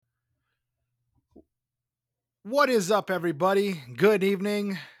What is up, everybody? Good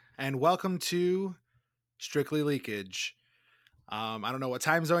evening, and welcome to Strictly Leakage. I don't know what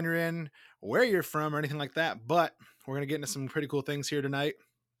time zone you're in, where you're from, or anything like that, but we're going to get into some pretty cool things here tonight.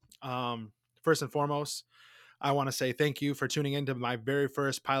 First and foremost, I want to say thank you for tuning into my very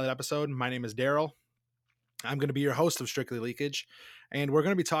first pilot episode. My name is Daryl. I'm going to be your host of Strictly Leakage, and we're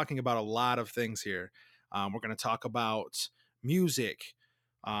going to be talking about a lot of things here. We're going to talk about music,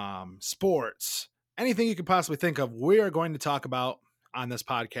 sports, anything you could possibly think of. We are going to talk about on this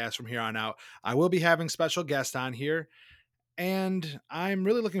podcast from here on out. I will be having special guests on here, and I'm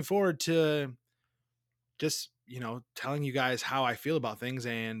really looking forward to just telling you guys how I feel about things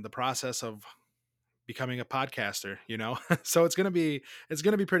and the process of becoming a podcaster. So it's gonna be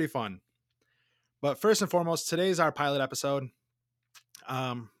pretty fun. But first and foremost, today's our pilot episode.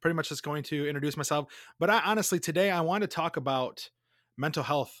 Pretty much just going to introduce myself. But honestly, today I want to talk about mental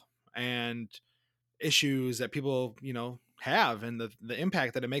health and issues that people, have and the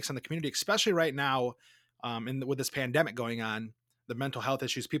impact that it makes on the community, especially right now, with this pandemic going on. The mental health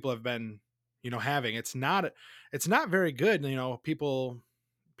issues people have been, having. It's not very good. People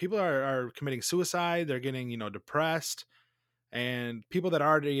are committing suicide. They're getting, depressed, and people that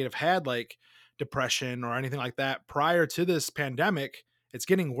already have had like depression or anything like that prior to this pandemic, it's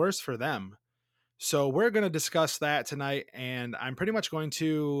getting worse for them. So we're going to discuss that tonight, and I'm pretty much going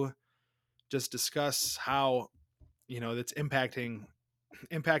to just discuss how it's impacting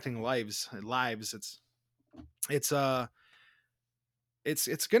lives.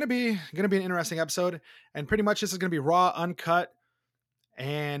 It's going to be an interesting episode, and pretty much this is going to be raw, uncut.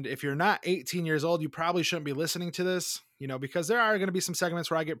 And if you're not 18 years old, you probably shouldn't be listening to this, because there are going to be some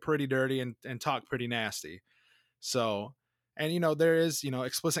segments where I get pretty dirty and talk pretty nasty. So, and there is,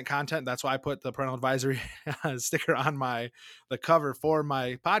 explicit content. That's why I put the parental advisory sticker on the cover for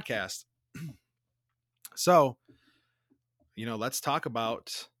my podcast. So, let's talk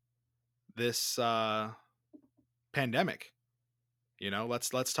about this pandemic.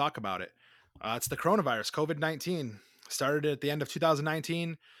 Let's talk about it. It's the coronavirus, COVID-19. Started at the end of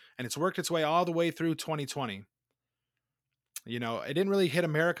 2019, and it's worked its way all the way through 2020. It didn't really hit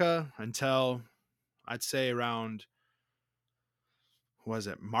America until I'd say around, was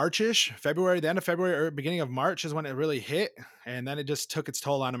it Marchish, February, the end of February or beginning of March is when it really hit. And then it just took its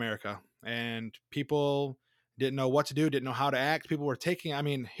toll on America, and people didn't know what to do, didn't know how to act. People were taking,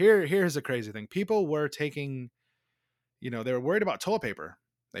 here's the crazy thing. People were taking, they were worried about toilet paper.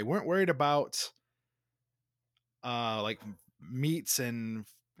 They weren't worried about like meats and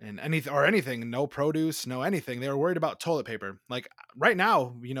anything, no produce, no anything. They were worried about toilet paper. Like right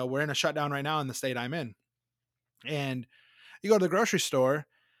now, we're in a shutdown right now in the state I'm in. And you go to the grocery store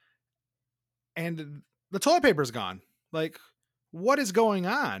and the toilet paper is gone. Like, what is going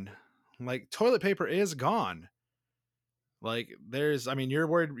on? Like, toilet paper is gone. Like, you're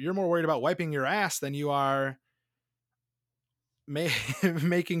more worried about wiping your ass than you are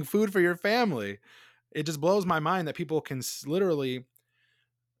making food for your family. It just blows my mind that people can literally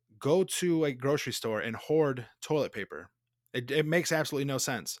go to a grocery store and hoard toilet paper. It makes absolutely no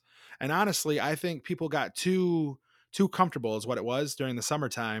sense. And honestly, I think people got too comfortable is what it was during the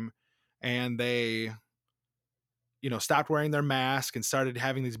summertime, and they stopped wearing their mask and started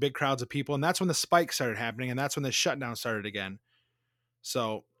having these big crowds of people, and that's when the spike started happening, and that's when the shutdown started again.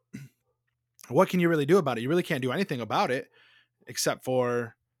 So what can you really do about it? You really can't do anything about it except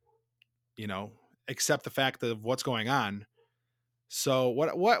for you know accept the fact of what's going on. So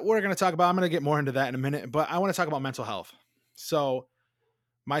what we're going to talk about, I'm going to get more into that in a minute, but I want to talk about mental health. So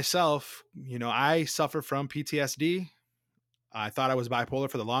myself, I suffer from PTSD. I thought I was bipolar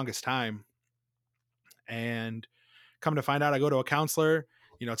for the longest time, and come to find out, I go to a counselor,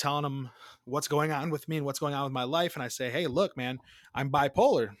 telling them what's going on with me and what's going on with my life. And I say, hey, look, man, I'm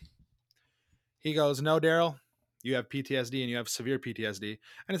bipolar. He goes, no, Daryl, you have PTSD, and you have severe PTSD.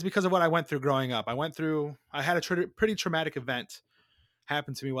 And it's because of what I went through growing up. I had a pretty traumatic event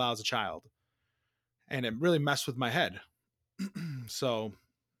happen to me while I was a child, and it really messed with my head. So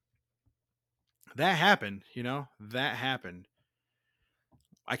that happened, that happened.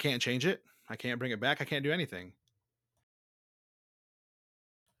 I can't change it. I can't bring it back. I can't do anything.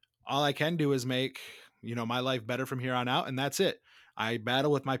 All I can do is make, my life better from here on out. And that's it. I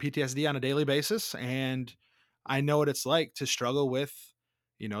battle with my PTSD on a daily basis, and I know what it's like to struggle with,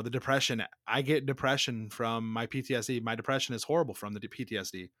 the depression. I get depression from my PTSD. My depression is horrible from the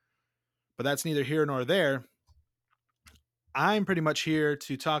PTSD, but that's neither here nor there. I'm pretty much here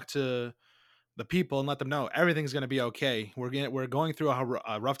to talk to the people and let them know everything's going to be okay. We're going through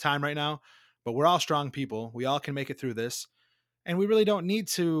a rough time right now, but we're all strong people. We all can make it through this, and we really don't need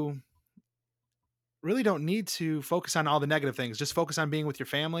to really don't need to focus on all the negative things. Just focus on being with your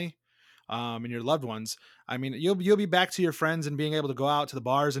family, and your loved ones. I mean, you'll be back to your friends and being able to go out to the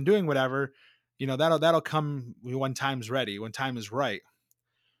bars and doing whatever. That'll come when time's ready, when time is right.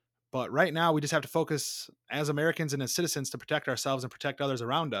 But right now, we just have to focus as Americans and as citizens to protect ourselves and protect others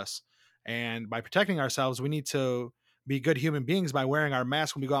around us. And by protecting ourselves, we need to be good human beings by wearing our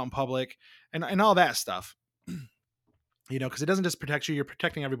mask when we go out in public and all that stuff. Because it doesn't just protect you, you're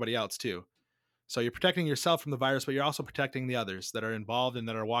protecting everybody else too. So you're protecting yourself from the virus, but you're also protecting the others that are involved and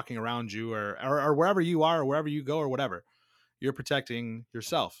that are walking around you or wherever you are or wherever you go or whatever. You're protecting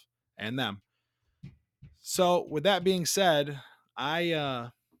yourself and them. So with that being said,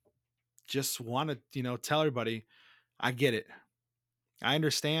 I just want to, tell everybody I get it. I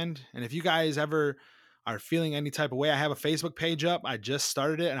understand. And if you guys ever are feeling any type of way, I have a Facebook page up. I just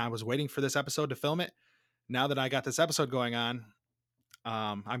started it and I was waiting for this episode to film it. Now that I got this episode going on,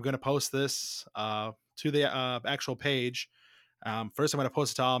 I'm going to post this to the actual page. First, I'm going to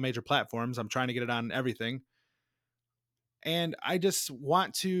post it to all major platforms. I'm trying to get it on everything. And I just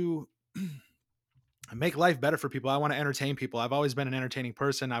want to make life better for people. I want to entertain people. I've always been an entertaining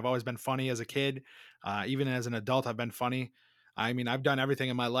person. I've always been funny as a kid. Even as an adult, I've been funny. I mean, I've done everything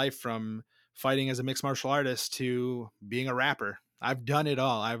in my life from fighting as a mixed martial artist to being a rapper. I've done it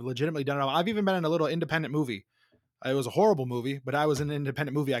all. I've legitimately done it all. I've even been in a little independent movie. It was a horrible movie, but I was in an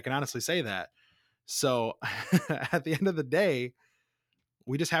independent movie. I can honestly say that. So at the end of the day,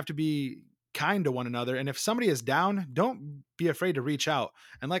 we just have to be kind to one another. And if somebody is down, don't be afraid to reach out.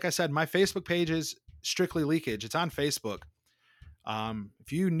 And like I said, my Facebook page is Strictly Leakage. It's on Facebook.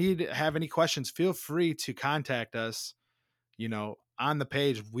 If you have any questions, feel free to contact us, on the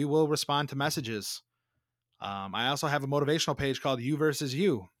page. We will respond to messages. I also have a motivational page called You versus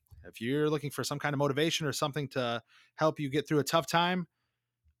You. If you're looking for some kind of motivation or something to help you get through a tough time,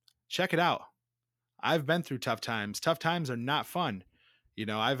 check it out. I've been through tough times. Tough times are not fun.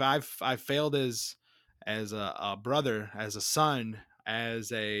 I've failed as a brother, as a son,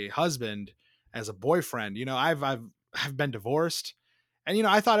 as a husband, as a boyfriend. I've been divorced, and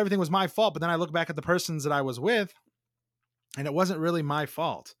I thought everything was my fault. But then I look back at the persons that I was with, and it wasn't really my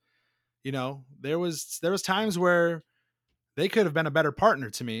fault. There was times where they could have been a better partner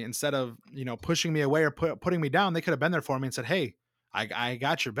to me instead of pushing me away or putting me down. They could have been there for me and said, "Hey, I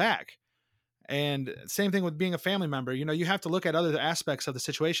got your back." And same thing with being a family member. You have to look at other aspects of the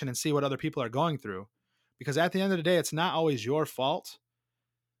situation and see what other people are going through. Because at the end of the day, it's not always your fault.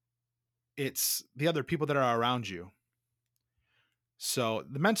 It's the other people that are around you. So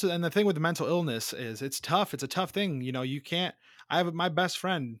the thing with the mental illness is it's tough. It's a tough thing. You can't, my best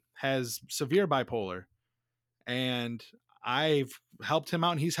friend has severe bipolar, and I've helped him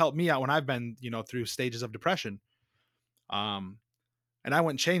out and he's helped me out when I've been, through stages of depression. And I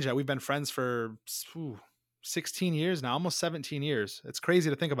wouldn't change that. We've been friends for 16 years now, almost 17 years. It's crazy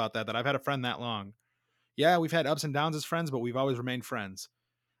to think about that I've had a friend that long. Yeah, we've had ups and downs as friends, but we've always remained friends.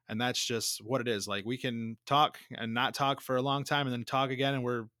 And that's just what it is. Like, we can talk and not talk for a long time and then talk again. And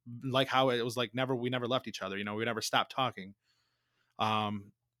we're like how it was like we never left each other. We never stopped talking. But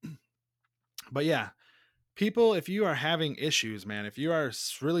yeah, people, if you are having issues, man, if you are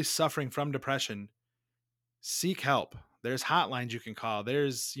really suffering from depression, seek help. There's hotlines you can call.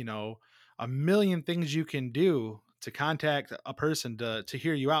 There's, a million things you can do to contact a person to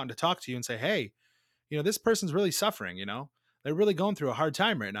hear you out and to talk to you and say, hey, this person's really suffering, they're really going through a hard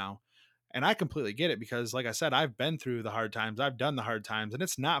time right now. And I completely get it because, like I said, I've been through the hard times. I've done the hard times and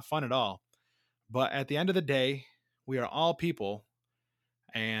it's not fun at all. But at the end of the day, we are all people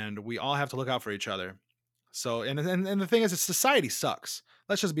and we all have to look out for each other. So, and the thing is, society sucks.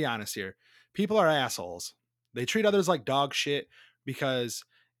 Let's just be honest here. People are assholes. They treat others like dog shit because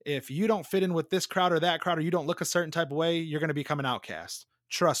if you don't fit in with this crowd or that crowd, or you don't look a certain type of way, you're going to become an outcast.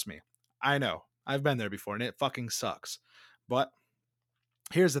 Trust me. I know. I've been there before and it fucking sucks. But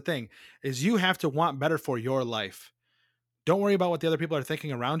here's the thing is you have to want better for your life. Don't worry about what the other people are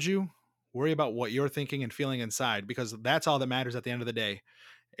thinking around you. Worry about what you're thinking and feeling inside, because that's all that matters at the end of the day,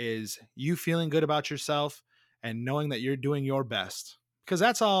 is you feeling good about yourself and knowing that you're doing your best. Because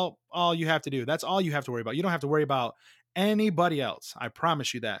that's all you have to do. That's all you have to worry about. You don't have to worry about anybody else. I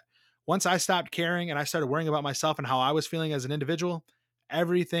promise you that. Once I stopped caring and I started worrying about myself and how I was feeling as an individual,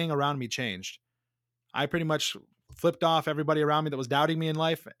 everything around me changed. I pretty much flipped off everybody around me that was doubting me in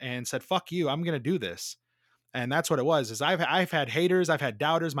life and said, fuck you, I'm going to do this. And that's what it was, is I've had haters, I've had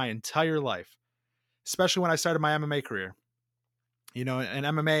doubters my entire life, especially when I started my MMA career. In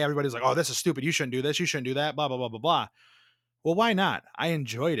MMA, everybody's like, oh, this is stupid. You shouldn't do this. You shouldn't do that. Blah, blah, blah, blah, blah. Well, why not? I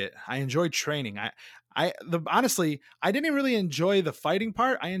enjoyed it. I enjoyed training. Honestly, I didn't really enjoy the fighting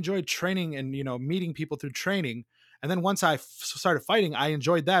part. I enjoyed training and, meeting people through training. And then once I started fighting, I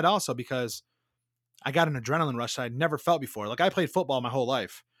enjoyed that also because I got an adrenaline rush that I'd never felt before. Like I played football my whole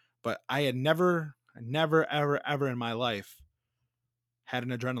life, but I had never, ever, ever in my life had an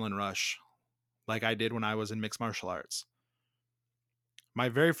adrenaline rush like I did when I was in mixed martial arts. My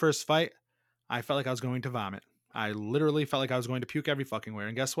very first fight, I felt like I was going to vomit. I literally felt like I was going to puke every fucking where.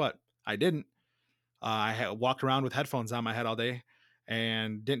 And guess what? I didn't. I had walked around with headphones on my head all day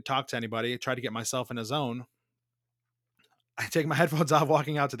and didn't talk to anybody. Tried to get myself in a zone. I take my headphones off,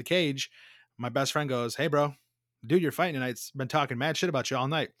 walking out to the cage. My best friend goes, "Hey, bro, dude, you're fighting tonight. It's been talking mad shit about you all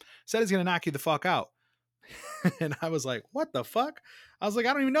night. Said he's gonna knock you the fuck out." And I was like, "What the fuck?" I was like,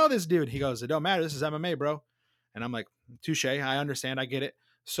 "I don't even know this dude." He goes, "It don't matter. This is MMA, bro." And I'm like, "Touche. I understand. I get it."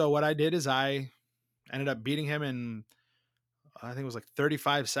 So what I did is I ended up beating him in, I think it was like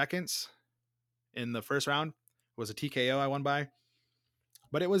 35 seconds in the first round. It was a TKO I won by.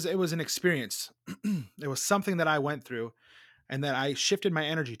 But it was an experience. It was something that I went through and that I shifted my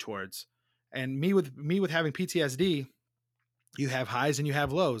energy towards. And me with having PTSD, you have highs and you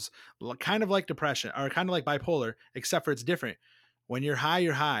have lows, kind of like depression or kind of like bipolar, except for it's different. When you're high,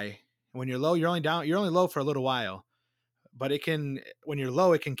 you're high. When you're low, you're only down. You're only low for a little while. But when you're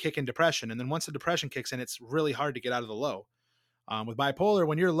low, it can kick in depression, and then once the depression kicks in, it's really hard to get out of the low. With bipolar,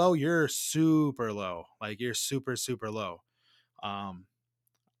 when you're low, you're super low, like you're super super low. Um,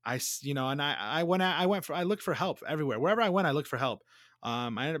 and I looked for help everywhere. Wherever I went, I looked for help. I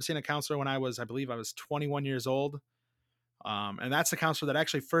ended up seeing a counselor when I believe I was 21 years old. And that's the counselor that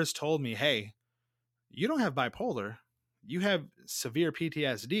actually first told me, "Hey, you don't have bipolar, you have severe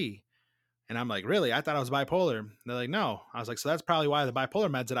PTSD." And I'm like, "Really? I thought I was bipolar." They're like, "No." I was like, "So that's probably why the bipolar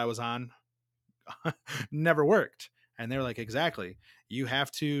meds that I was on never worked." And they were like, "Exactly. You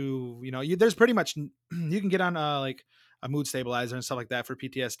have to, there's pretty much you can get on like a mood stabilizer and stuff like that for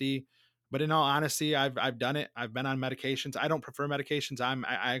PTSD. But in all honesty, I've done it. I've been on medications. I don't prefer medications. I'm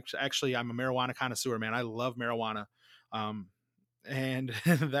a marijuana connoisseur, man. I love marijuana. Um, and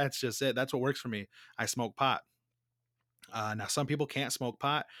that's just it. That's what works for me. I smoke pot. Now some people can't smoke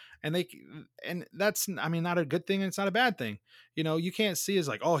pot, and that's, I mean, not a good thing, and it's not a bad thing. You can't see as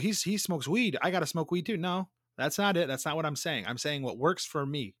like, oh, he smokes weed, I got to smoke weed too. No, that's not it. That's not what I'm saying. I'm saying what works for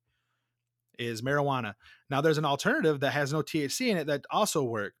me is marijuana. Now there's an alternative that has no THC in it that also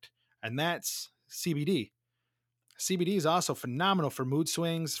worked, and that's CBD. CBD is also phenomenal for mood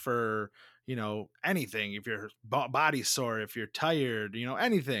swings, for anything. If your body's sore, if you're tired,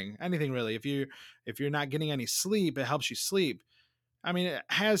 anything really. If you're not getting any sleep, it helps you sleep. I mean, it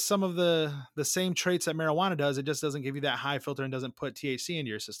has some of the same traits that marijuana does. It just doesn't give you that high filter and doesn't put THC into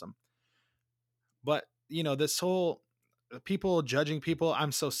your system. But this whole people judging people,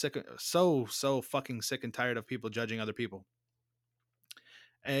 I'm so sick, so fucking sick and tired of people judging other people.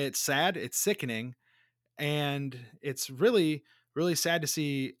 It's sad, it's sickening, and it's really really sad to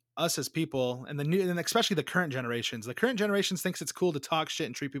see us as people and the new, and especially the current generations. The current generations thinks it's cool to talk shit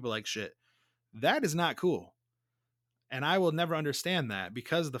and treat people like shit. That is not cool, and I will never understand that,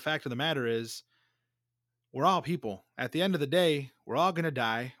 because the fact of the matter is, we're all people. At the end of the day, we're all going to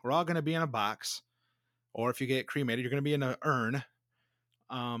die. We're all going to be in a box, or if you get cremated, you're going to be in an urn.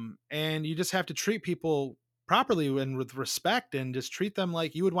 And you just have to treat people properly and with respect, and just treat them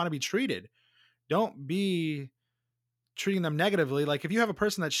like you would want to be treated. Don't be treating them negatively. Like if you have a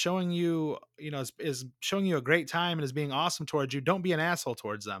person that's showing you, is showing you a great time and is being awesome towards you, don't be an asshole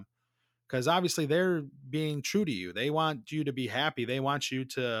towards them, because obviously they're being true to you. They want you to be happy. They want you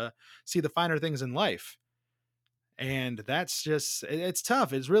to see the finer things in life. And that's just, it's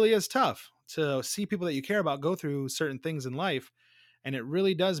tough. It really is tough to see people that you care about go through certain things in life. And it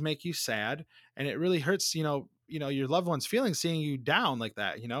really does make you sad, and it really hurts, your loved ones' feelings, seeing you down like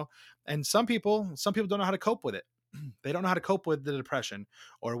that. And some people don't know how to cope with it. They don't know how to cope with the depression,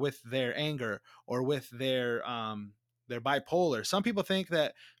 or with their anger, or with their bipolar. Some people think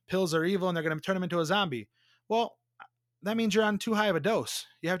that pills are evil and they're going to turn them into a zombie. Well, that means you're on too high of a dose.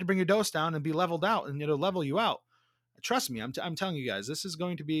 You have to bring your dose down and be leveled out, and it'll level you out. Trust me, I'm telling you guys, this is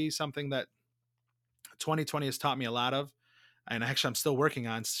going to be something that 2020 has taught me a lot of. And actually, I'm still working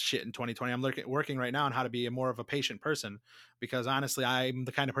on shit in 2020. I'm working right now on how to be a more of a patient person, because honestly, I'm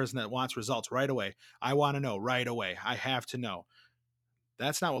the kind of person that wants results right away. I want to know right away. I have to know.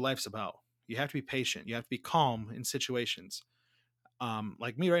 That's not what life's about. You have to be patient. You have to be calm in situations.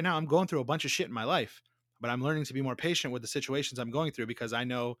 Like me right now, I'm going through a bunch of shit in my life, but I'm learning to be more patient with the situations I'm going through, because I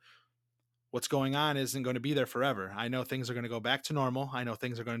know what's going on isn't going to be there forever. I know things are going to go back to normal. I know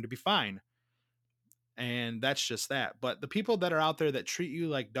things are going to be fine. And that's just that. But the people that are out there that treat you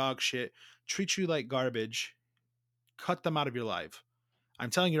like dog shit, treat you like garbage, cut them out of your life. I'm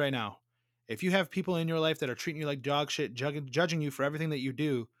telling you right now, if you have people in your life that are treating you like dog shit, judging you for everything that you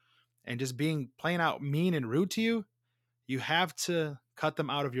do, and just being plain out mean and rude to you, you have to cut them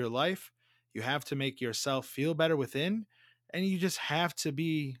out of your life. You have to make yourself feel better within, and you just have to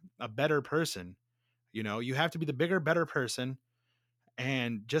be a better person. You have to be the bigger, better person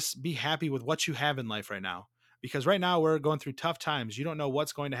and just be happy with what you have in life right now. Because right now we're going through tough times. You don't know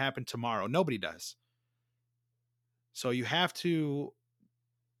what's going to happen tomorrow. Nobody does. So you have to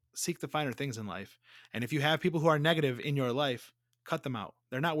seek the finer things in life. And if you have people who are negative in your life, cut them out.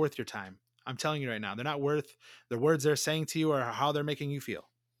 They're not worth your time. I'm telling you right now, they're not worth the words they're saying to you or how they're making you feel.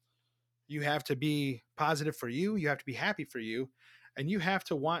 You have to be positive for you. You have to be happy for you. And you have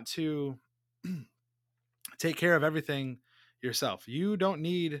to want to take care of everything yourself. You don't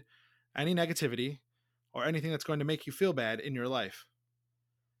need any negativity or anything that's going to make you feel bad in your life.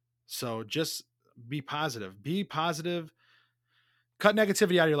 So just be positive. Be positive. Cut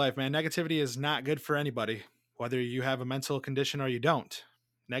negativity out of your life, man. Negativity is not good for anybody, whether you have a mental condition or you don't.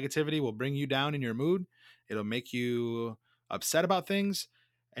 Negativity will bring you down in your mood. It'll make you upset about things,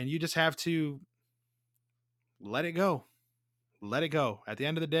 and you just have to let it go. Let it go. At the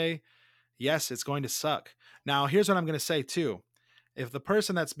end of the day, yes, it's going to suck. Now, here's what I'm going to say too. If the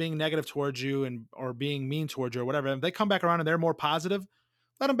person that's being negative towards you and or being mean towards you or whatever, if they come back around and they're more positive,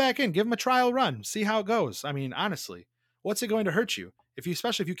 let them back in. Give them a trial run. See how it goes. I mean, honestly, what's it going to hurt you?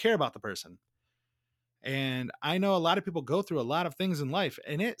 Especially if you care about the person. And I know a lot of people go through a lot of things in life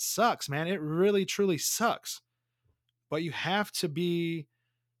and it sucks, man. It really, truly sucks. But you have to be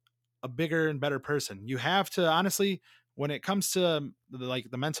a bigger and better person. You have to, honestly, when it comes to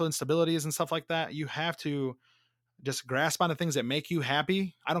like the mental instabilities and stuff like that, you have to just grasp onto things that make you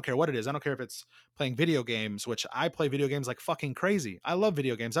happy. I don't care what it is. I don't care if it's playing video games, which I play video games like fucking crazy. I love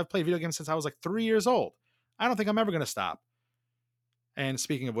video games. I've played video games since I was like 3 years old. I don't think I'm ever going to stop. And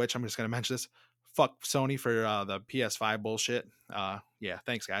speaking of which, I'm just going to mention this. Fuck Sony for the PS5 bullshit. Yeah,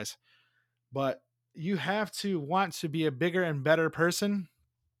 thanks, guys. But you have to want to be a bigger and better person.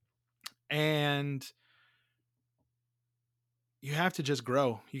 And you have to just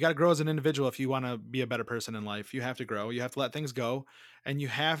grow. You got to grow as an individual if you want to be a better person in life. You have to grow. You have to let things go. And you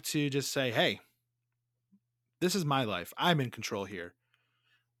have to just say, hey, this is my life. I'm in control here.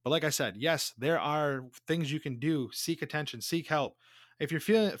 But like I said, yes, there are things you can do. Seek attention, seek help. If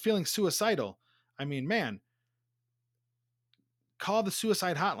you're feeling suicidal, I mean, man, call the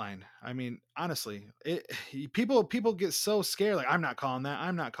suicide hotline. I mean, honestly, people get so scared. Like, I'm not calling that.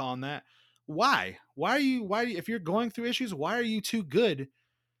 I'm not calling that. Why? If you're going through issues, why are you too good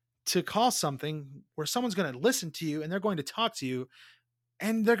to call something where someone's going to listen to you and they're going to talk to you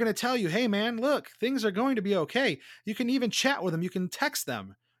and they're going to tell you, hey, man, look, things are going to be okay. You can even chat with them. You can text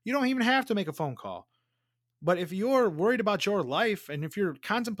them. You don't even have to make a phone call. But if you're worried about your life and if you're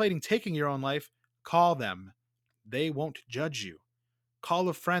contemplating taking your own life, call them. They won't judge you. Call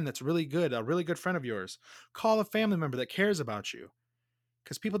a friend that's really good, a really good friend of yours. Call a family member that cares about you.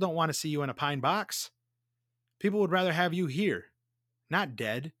 Because people don't want to see you in a pine box. People would rather have you here, not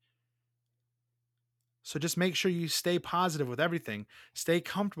dead. So just make sure you stay positive with everything, stay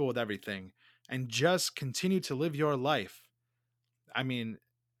comfortable with everything, and just continue to live your life. I mean,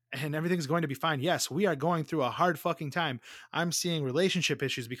 and everything's going to be fine. Yes, we are going through a hard fucking time. I'm seeing relationship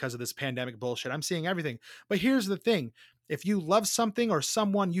issues because of this pandemic bullshit. I'm seeing everything. But here's the thing. If you love something or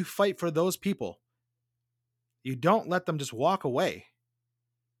someone, you fight for those people. You don't let them just walk away.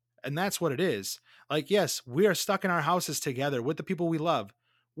 And that's what it is. Like, yes, we are stuck in our houses together with the people we love.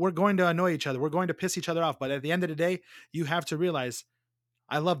 We're going to annoy each other. We're going to piss each other off. But at the end of the day, you have to realize,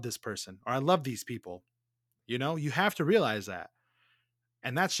 I love this person or I love these people. You have to realize that.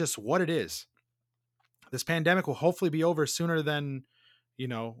 And that's just what it is. This pandemic will hopefully be over sooner than,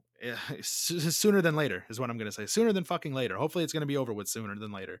 sooner than later is what I'm going to say. Sooner than fucking later. Hopefully it's going to be over with sooner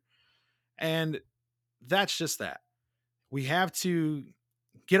than later. And that's just that. We have to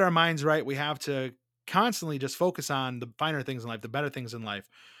get our minds right. We have to constantly just focus on the finer things in life, the better things in life,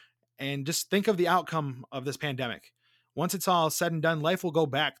 and just think of the outcome of this pandemic. Once it's all said and done, life will go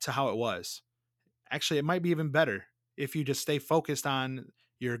back to how it was. Actually, it might be even better if you just stay focused on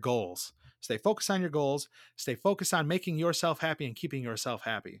your goals. Stay focused on your goals. Stay focused on making yourself happy and keeping yourself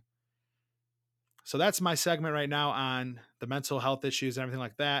happy. So that's my segment right now on the mental health issues and everything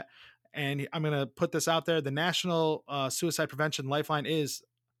like that. And I'm going to put this out there. The National Suicide Prevention Lifeline is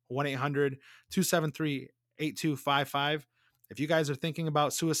 1-800-273-8255. If you guys are thinking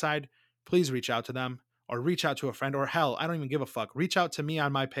about suicide, please reach out to them. or reach out to a friend, or hell, I don't even give a fuck. Reach out to me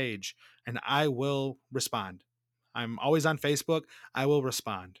on my page and I will respond. I'm always on Facebook. I will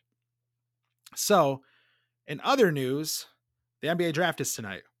respond. So, in other news, the NBA draft is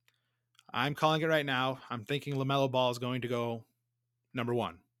tonight. I'm calling it right now. I'm thinking LaMelo Ball is going to go number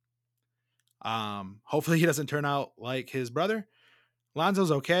one. Hopefully he doesn't turn out like his brother.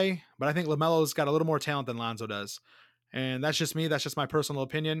 Lonzo's okay, but I think LaMelo's got a little more talent than Lonzo does. And that's just me. That's just my personal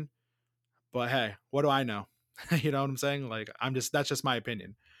opinion. But hey, what do I know? You know what I'm saying? Like, that's just my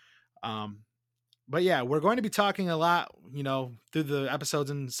opinion. Um, but yeah, we're going to be talking a lot, through the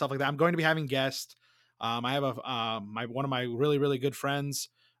episodes and stuff like that. I'm going to be having guests. I have one of my really, really good friends.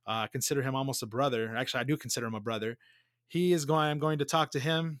 Consider him almost a brother. Actually, I do consider him a brother. I'm going to talk to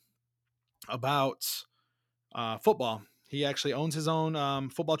him about football. He actually owns his own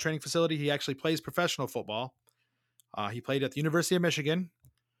football training facility. He actually plays professional football. He played at the University of Michigan.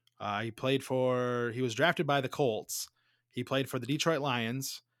 He was drafted by the Colts. He played for the Detroit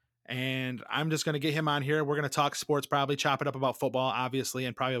Lions. And I'm just going to get him on here. We're going to talk sports, probably chop it up about football, obviously,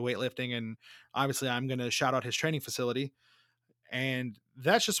 and probably weightlifting. And obviously, I'm going to shout out his training facility. And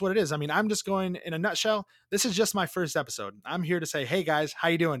that's just what it is. I mean, I'm just going in a nutshell. This is just my first episode. I'm here to say, hey guys, how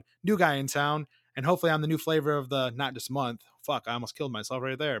you doing? New guy in town. And hopefully I'm the new flavor of the not just month. Fuck, I almost killed myself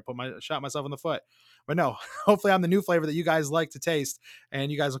right there. Shot myself in the foot. But no, hopefully I'm the new flavor that you guys like to taste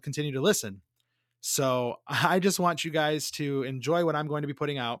and you guys will continue to listen. So I just want you guys to enjoy what I'm going to be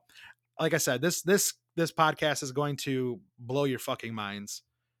putting out. Like I said, this podcast is going to blow your fucking minds.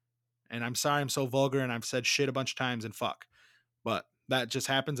 And I'm sorry I'm so vulgar and I've said shit a bunch of times and fuck. But that just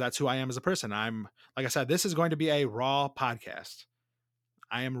happens. That's who I am as a person. Like I said, this is going to be a raw podcast.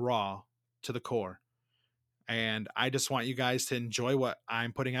 I am raw to the core. And I just want you guys to enjoy what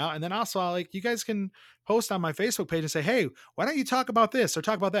I'm putting out. And then also, like, you guys can post on my Facebook page and say, hey, why don't you talk about this or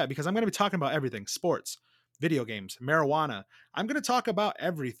talk about that? Because I'm going to be talking about everything: sports, video games, marijuana. I'm going to talk about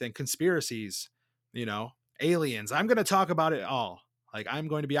everything, conspiracies, aliens. I'm going to talk about it all. Like, I'm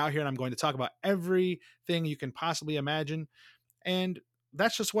going to be out here and I'm going to talk about everything you can possibly imagine. And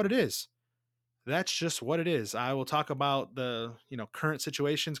that's just what it is. That's just what it is. I will talk about the, current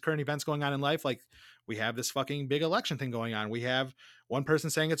situations, current events going on in life. Like, we have this fucking big election thing going on. We have one person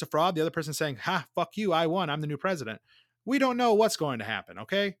saying it's a fraud, the other person saying, ha, fuck you, I won, I'm the new president. We don't know what's going to happen,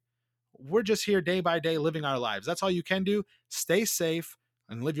 okay? We're just here day by day living our lives. That's all you can do. Stay safe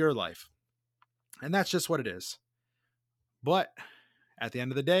and live your life. And that's just what it is. But at the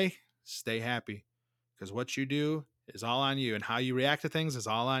end of the day, stay happy, because what you do is all on you, and how you react to things is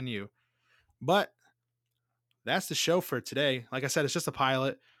all on you. But that's the show for today. Like I said, it's just a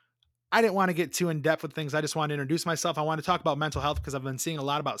pilot. I didn't want to get too in depth with things. I just wanted to introduce myself. I want to talk about mental health because I've been seeing a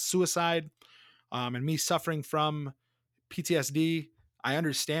lot about suicide and me suffering from PTSD. I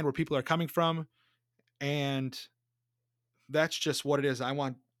understand where people are coming from, and that's just what it is. I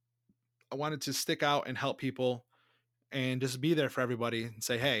wanted to stick out and help people and just be there for everybody and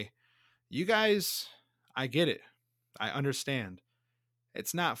say, hey, you guys, I get it. I understand.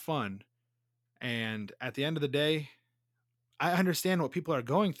 It's not fun. And at the end of the day, I understand what people are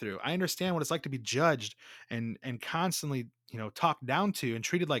going through. I understand what it's like to be judged and constantly, talked down to and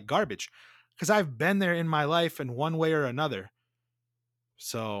treated like garbage, because I've been there in my life in one way or another.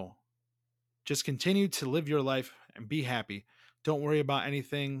 So just continue to live your life and be happy. Don't worry about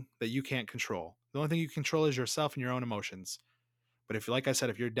anything that you can't control. The only thing you control is yourself and your own emotions. But like I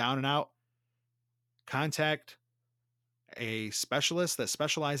said, if you're down and out, contact a specialist that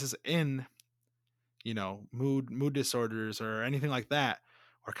specializes in mood disorders or anything like that,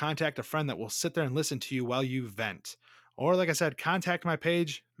 or contact a friend that will sit there and listen to you while you vent. Or like I said, contact my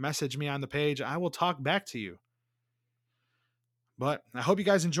page, message me on the page. I will talk back to you. But I hope you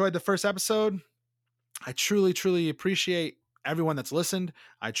guys enjoyed the first episode. I truly, truly appreciate everyone that's listened.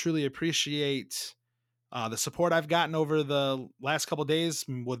 I truly appreciate the support I've gotten over the last couple days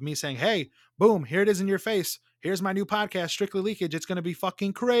with me saying, hey, boom, here it is in your face. Here's my new podcast, Strictly Leakage. It's going to be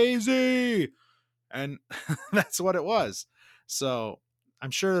fucking crazy. And that's what it was. So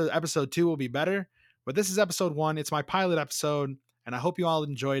I'm sure episode 2 will be better, but this is episode 1. It's my pilot episode, and I hope you all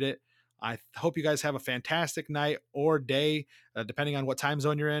enjoyed it. I hope you guys have a fantastic night or day, depending on what time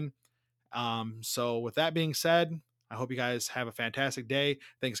zone you're in. So with that being said, I hope you guys have a fantastic day.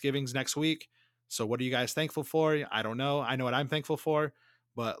 Thanksgiving's next week. So what are you guys thankful for? I don't know. I know what I'm thankful for,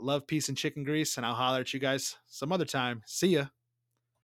 but love, peace, and chicken grease. And I'll holler at you guys some other time. See ya.